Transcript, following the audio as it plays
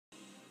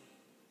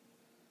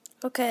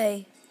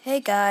Okay, hey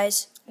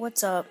guys,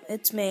 what's up?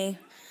 It's me.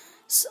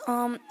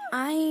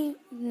 I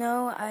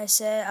know I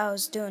said I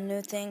was doing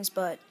new things,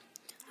 but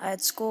I had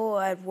school,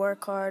 I had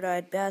work hard, I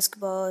had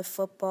basketball, I had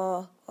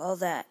football, all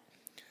that.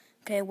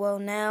 Okay, well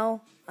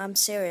now I'm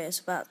serious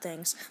about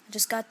things. I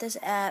just got this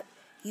app,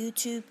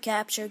 YouTube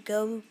Capture.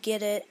 Go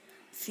get it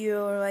if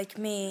you're like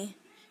me,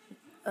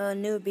 a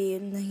newbie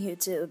in the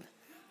YouTube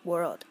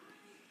world.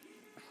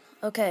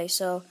 Okay,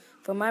 so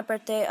for my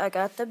birthday, I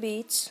got the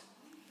Beats.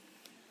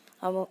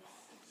 I will,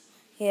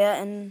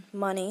 yeah, and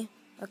money.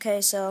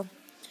 Okay, so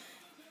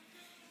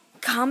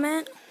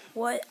comment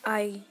what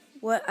I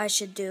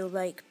should do,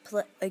 like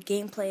a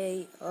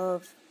gameplay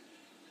of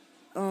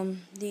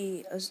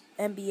the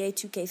NBA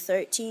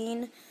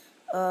 2K13,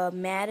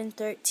 Madden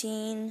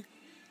 13,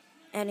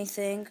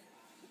 anything,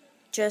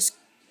 just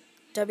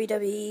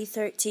WWE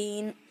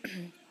 13.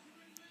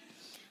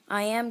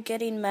 I am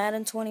getting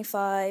Madden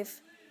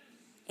 25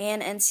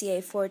 and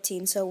NCAA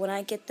 14. So when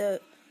I get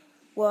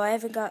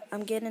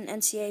I'm getting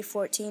NCAA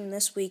 14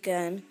 this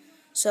weekend.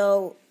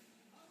 So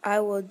I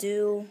will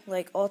do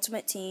like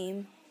Ultimate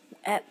Team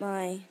at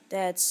my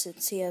dad's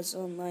since he has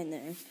online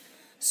there.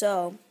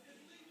 So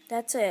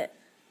that's it.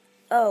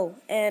 Oh,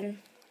 and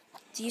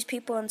these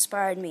people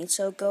inspired me,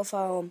 so go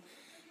follow them.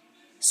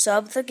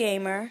 Sub the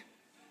Gamer,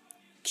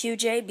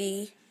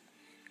 QJB,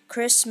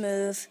 Chris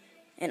Smooth,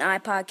 and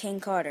iPod King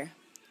Carter.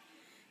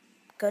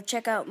 Go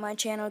check out my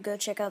channel, go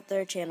check out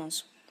their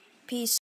channels. Peace.